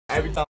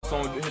Every time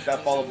someone hit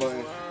that follow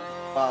button,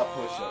 5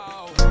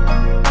 push-ups.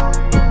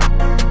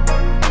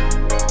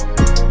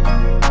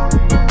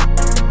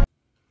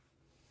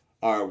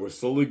 Alright, we're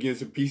slowly getting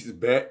some pieces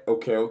back.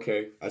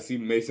 Okay. I see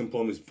Mason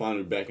Plum is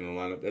finally back in the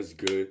lineup. That's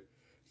good.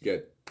 You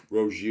got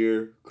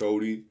Rozier,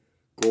 Cody,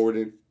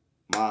 Gordon,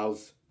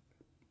 Miles,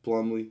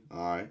 Plumlee.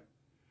 Alright.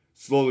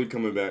 Slowly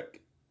coming back.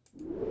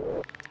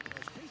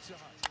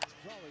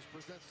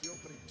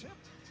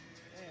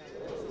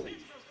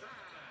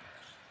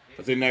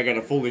 I think I got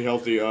a fully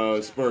healthy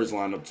Spurs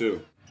lineup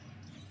too.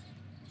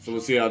 So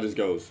let's see how this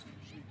goes.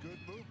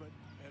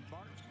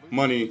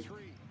 Money. He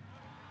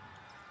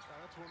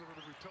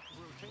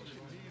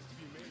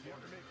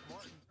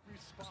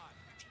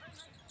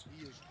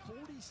is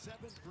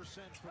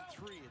 47% from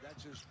 3.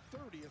 That's his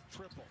 30th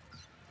triple.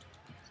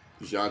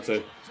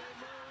 DeJounte.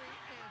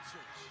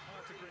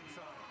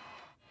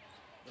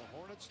 The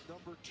Hornets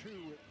number 2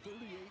 at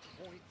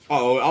 38.3.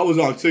 Oh, I was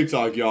on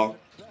TikTok, y'all.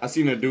 I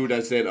seen a dude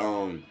that said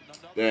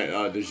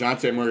that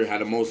DeJounte Murray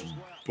had the most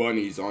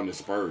bunnies on the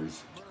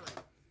Spurs.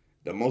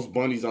 The most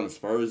bunnies on the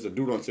Spurs. The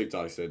dude on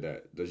TikTok said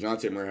that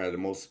DeJounte Murray had the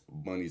most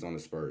bunnies on the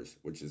Spurs,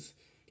 which is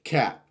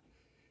cap.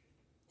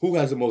 Who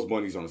has the most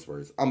bunnies on the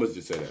Spurs? I'm gonna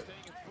just say that.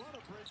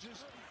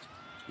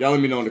 Y'all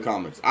let me know in the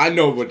comments. I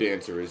know what the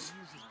answer is.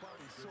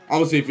 I'm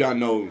gonna see if y'all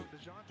know.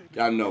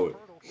 Y'all know it.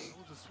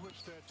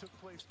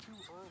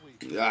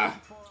 Yeah.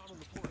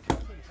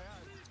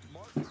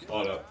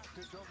 Hold up.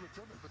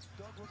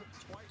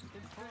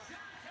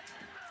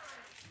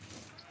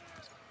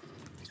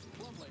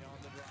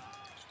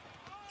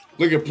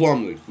 Look at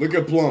Plumlee. Look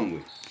at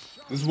Plumlee.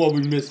 This is what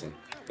we missing.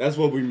 That's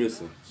what we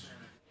missing.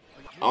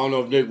 I don't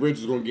know if Nick Rich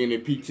is gonna get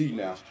in PT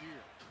now.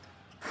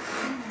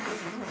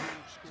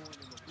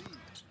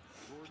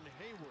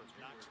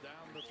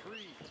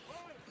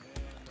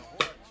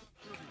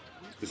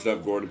 Good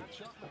stuff, Gordon.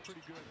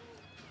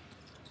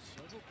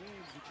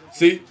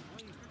 See?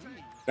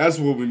 That's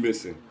what we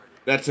missing.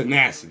 That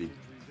tenacity.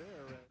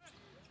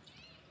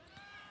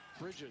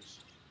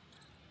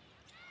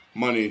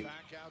 Money.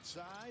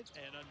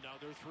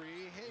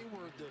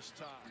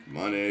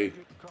 Money.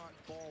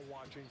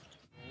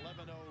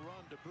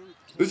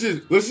 Let's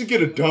just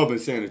get a dub in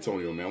San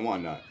Antonio, man. Why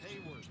not?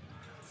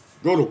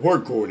 Go to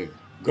work, Gordon.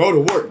 Go to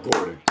work,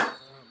 Gordon.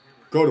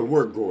 Go to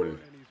work, Gordon.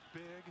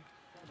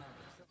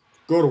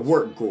 Go to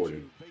work,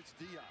 Gordon.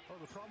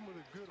 The problem with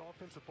a good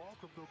offensive ball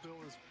club,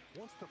 Bill, is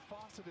once the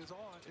faucet is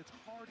on, it's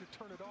hard to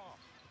turn it off.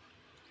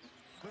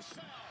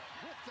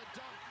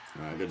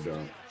 All right, good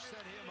dunk.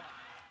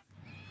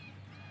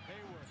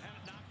 Hayward had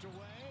it knocked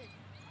away.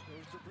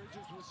 Goes to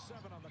Bridges with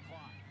 7 on the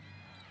clock.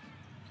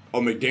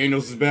 Oh,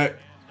 McDaniels is back.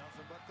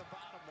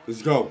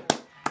 Let's go.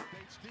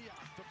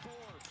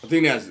 I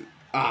think that's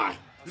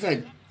is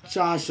that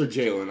Josh or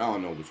Jalen? I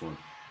don't know which one.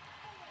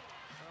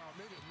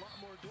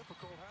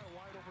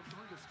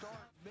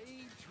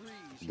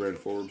 Brad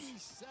Forbes.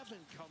 87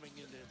 coming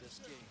into this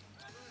game.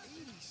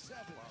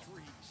 87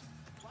 threes.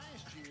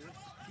 Last year,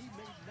 he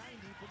made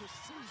 90 for the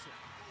season.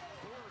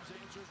 Forbes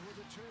answers with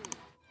a 2.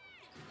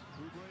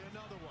 Oubre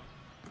another one.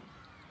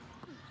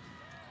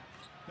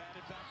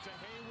 Batted back to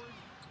Hayward.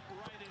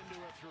 Right into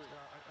a 3.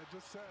 I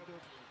just said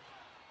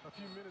a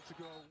few minutes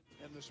ago,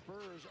 and the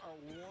Spurs are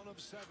 1 of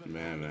 7.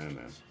 Man.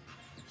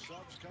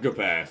 Good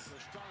pass.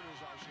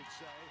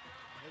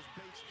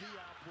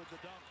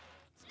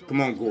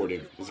 Come on,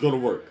 Gordon. Let's go to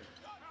work.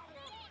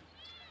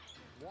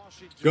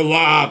 Good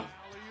lob.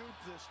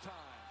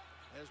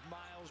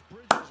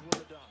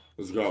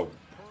 Let's go.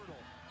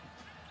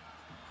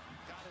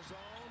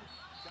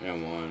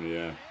 And 1,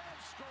 yeah.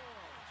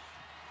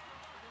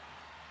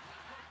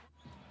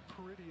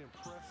 Pretty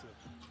impressive.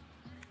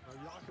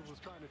 Jakob was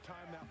trying to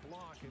time that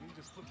block, and he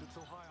just flipped it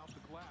so high off the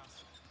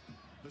glass.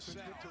 The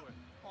set to it.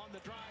 On the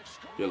drive.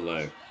 Good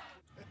leg.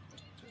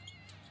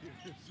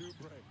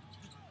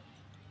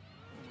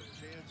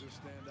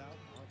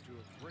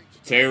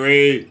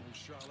 Terry.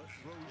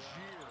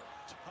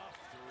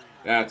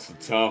 That's a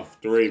tough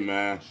 3,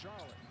 man.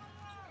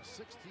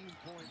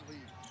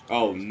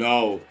 Oh,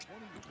 no.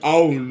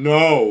 Oh,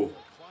 no.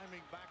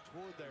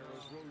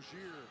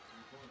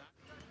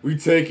 We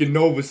taking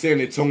Nova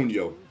San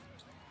Antonio.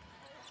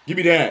 Give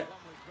me that.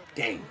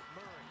 Dang.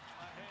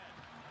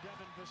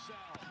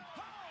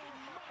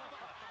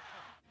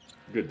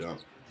 Good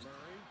dunk.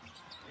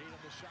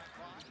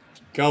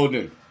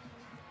 Keldon.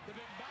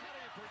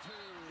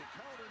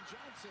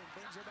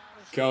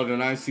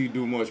 Keldon, I ain't see you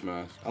do much,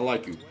 man. I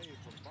like you.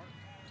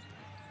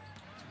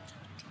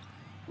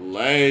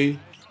 Lay.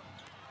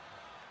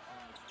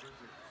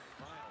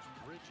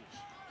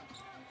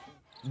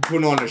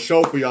 Putting on a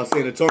show for y'all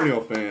San Antonio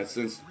fans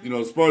since, you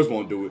know, the Spurs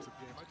won't do it.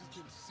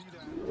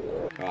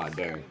 God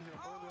dang.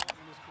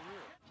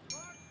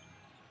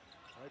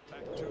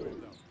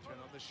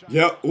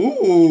 Yeah.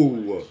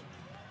 Ooh.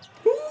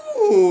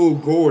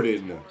 Ooh,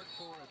 Gordon.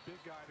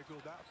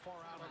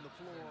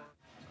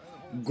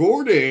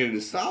 Gordon,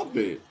 stop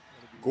it.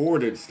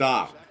 Gordon,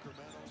 stop.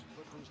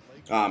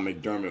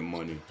 McDermott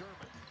money.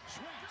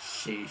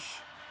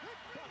 Sheesh.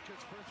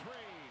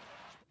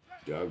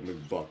 Doug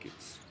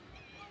McBuckets.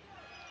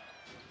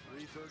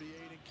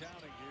 3:38 and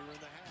counting here in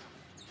the half.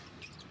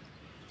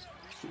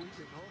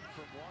 Sweeping home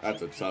from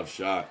That's a tough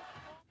shot.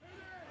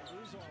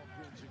 Washington. It is all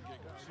grins and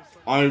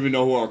giggles. I don't even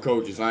know who our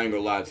coach is. I ain't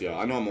gonna lie to y'all.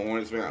 I know I'm a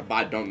Hornets fan, but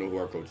I don't know who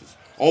our coach is.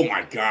 Oh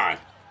my God.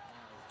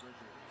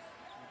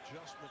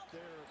 Adjustment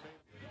there.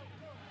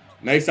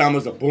 Next time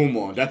it's a boom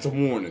on. That's a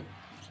warning.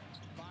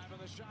 5 on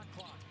the shot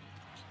clock.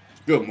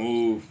 Good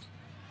move.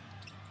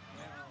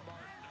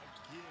 Martin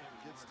again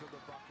gets to the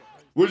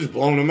bucket. We're just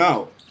blowing them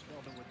out.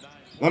 Sheldon with 9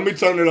 points. Let me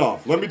turn it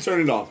off. Let me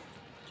turn it off.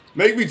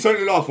 Make me turn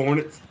it off,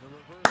 Hornets. The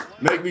reverse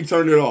layup Make me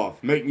turn it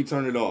off. Make me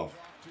turn it off.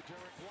 to Derek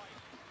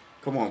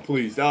White. Come on,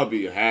 please. That would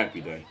be a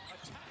happy day.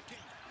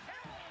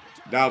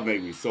 That would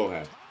make me so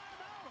happy.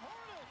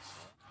 Hornets.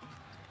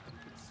 You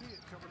can see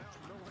it coming out.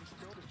 No one's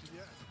noticed it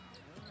yet.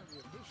 The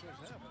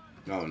officials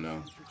haven't. Oh, no.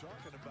 What you're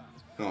talking about.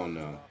 Oh,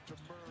 no. Off to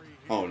Murray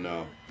here. Oh,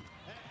 no.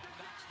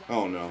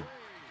 Oh, no.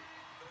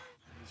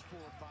 He's 4-5,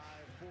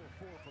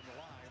 4-4 from the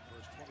line for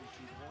his 22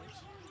 points.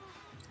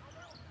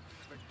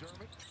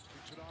 McDermott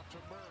kicks it off to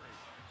Murray.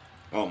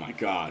 Oh, my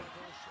God.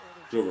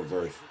 Good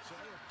reverse.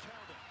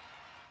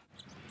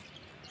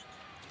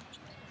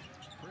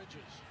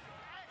 Bridges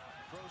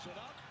throws it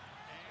up.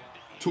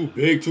 Too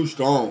big, too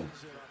strong.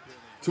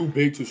 Too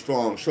big, too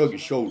strong. Shrug your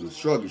shoulders.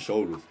 Shrug your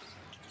shoulders.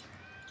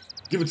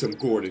 Give it to him,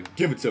 Gordon.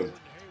 Give it to him.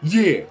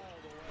 Yeah.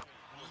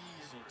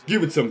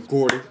 Give it to him,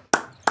 Gordon.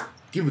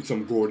 Give it to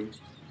him, Gordon.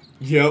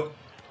 Yep.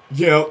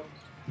 Yep.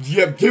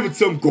 Yep. Give it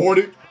to him,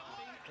 Gordon.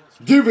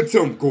 Give it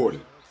to him,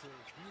 Gordon.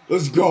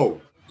 Let's go.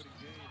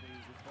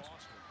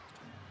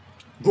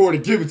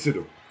 Gordon, give it to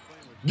them.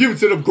 Give it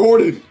to them,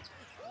 Gordon.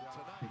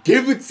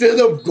 Give it to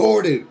them,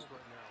 Gordon.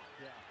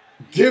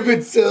 Give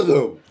it to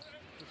them.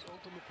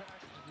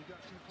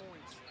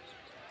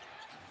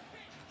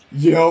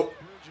 Yep.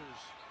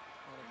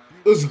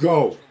 Let's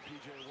go.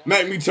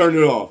 Make me turn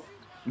it off.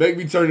 Make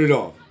me turn it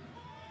off.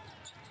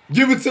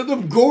 Give it to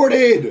them,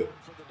 Gordon.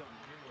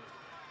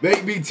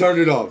 Make me turn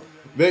it off.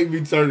 Make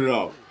me turn it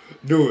off.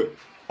 Do it.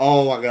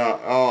 Oh, my God.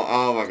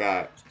 Oh, my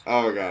God.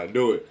 Oh, my God.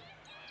 Do it.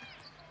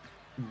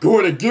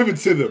 Gordon, give it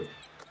to them.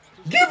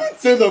 Give it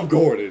to them,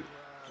 Gordon.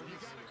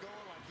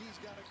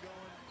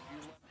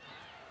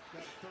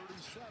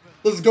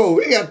 Let's go.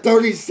 We got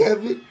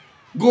 37.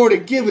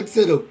 Gordon, give it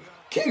to them.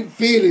 Keep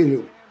feeding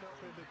him.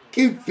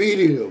 Keep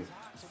feeding him.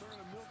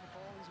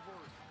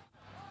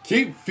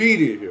 Keep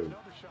feeding him.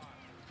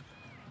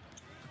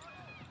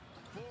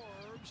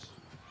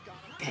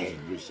 Dang,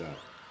 good shot.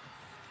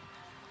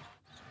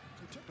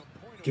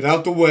 Get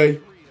out the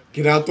way.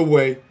 Get out the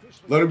way.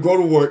 Let him go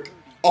to work.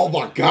 Oh,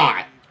 my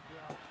God.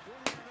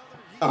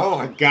 Oh,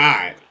 my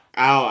God.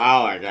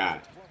 Oh, my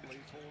God.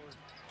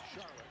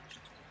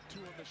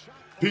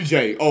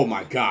 PJ, oh,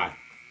 my God.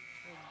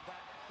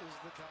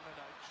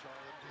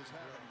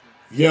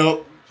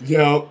 Yep.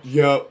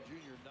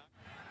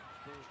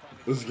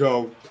 Let's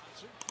go.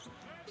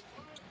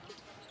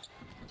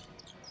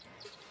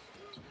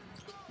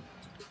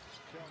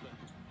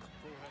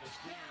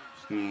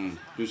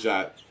 Good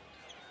shot.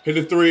 Hit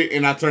a three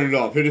and I turn it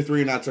off. Hit a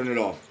three and I turn it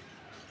off.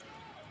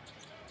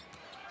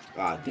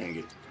 Ah, dang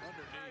it.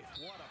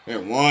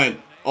 And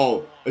one.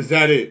 Oh, is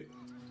that it?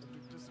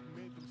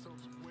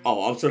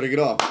 Oh, I'm turning it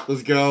off.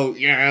 Let's go.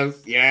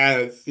 Yes.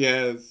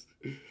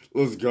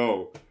 Let's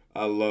go.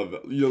 I love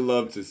it. You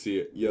love to see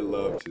it. You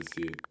love to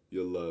see it.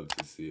 You love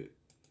to see it.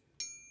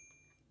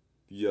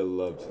 You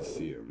love to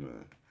see it,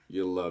 man.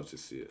 You love to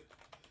see it.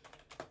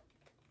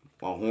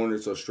 My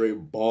Hornets are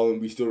straight balling.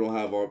 We still don't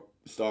have our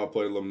star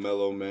player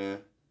LaMelo, man.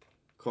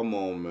 Come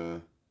on,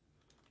 man.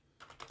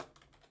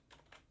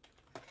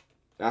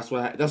 That's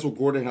what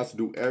Gordon has to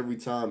do every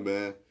time,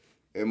 man.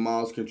 And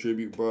Miles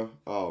contribute, bro.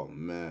 Oh,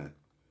 man.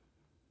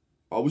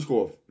 Oh, we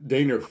scored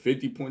dang near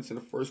 50 points in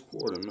the first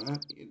quarter, man.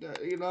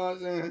 You know what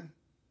I'm saying?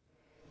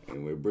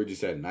 Anyway,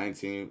 Bridges had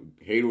 19.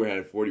 Hayward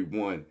had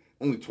 41.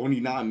 Only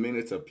 29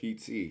 minutes of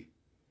PT.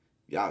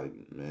 Yeah,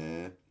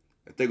 man.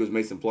 I think it was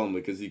Mason Plumlee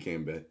because he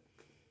came back.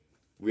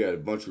 We had a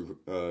bunch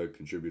of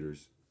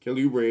contributors.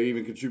 Kelly Oubre didn't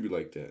even contribute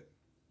like that.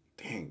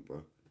 Dang,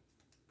 bro.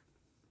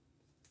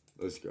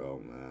 Let's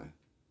go, man.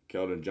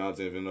 Keldon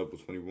Johnson ended up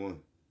with 21.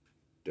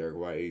 Derek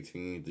White,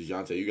 18.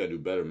 DeJounte, you got to do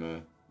better,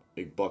 man.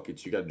 Big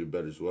buckets, you got to do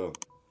better as well.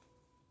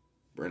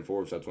 Brent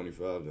Forbes had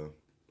 25, though.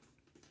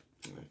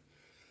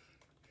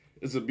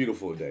 It's a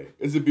beautiful day.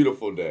 It's a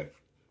beautiful day.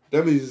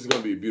 That means it's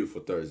going to be a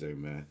beautiful Thursday,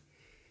 man.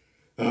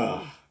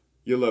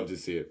 You'll love to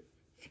see it.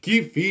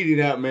 Keep feeding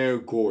that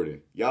man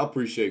Gordon. Y'all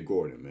appreciate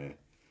Gordon, man.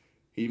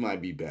 He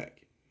might be back.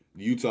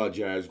 The Utah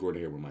Jazz,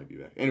 Gordon Hayward might be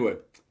back. Anyway,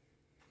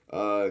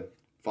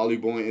 follow your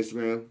boy on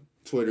Instagram,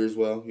 Twitter as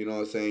well. You know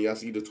what I'm saying? Y'all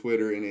see the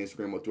Twitter and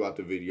Instagram throughout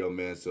the video,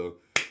 man. So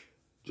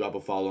drop a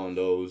follow on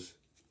those.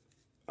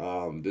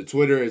 The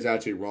Twitter is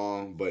actually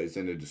wrong, but it's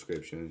in the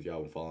description.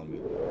 Y'all will follow me.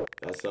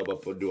 Y'all sub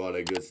up or do all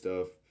that good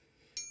stuff.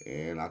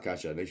 And I'll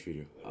catch y'all next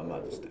video. I'm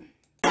out this day.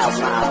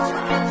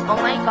 Oh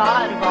my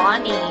God,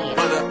 Ronnie.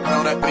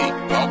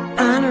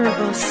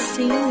 Honorable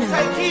Cena.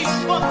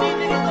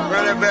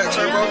 Run that back,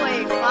 Turbo.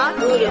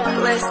 Buddha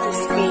bless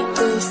this beat.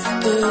 Deuce.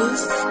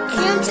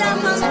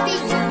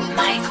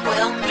 Mike Will.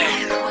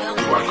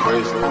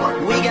 crazy.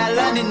 We got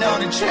London on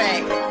the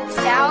track.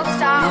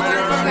 Southside on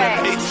the track.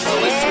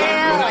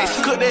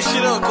 Yeah. Cook that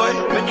shit up, Quay.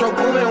 Metro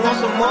Boomin want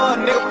some more,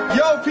 nigga.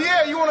 Yo,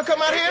 Pierre, you want to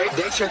come out here?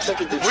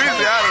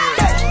 Weezy out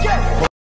of here.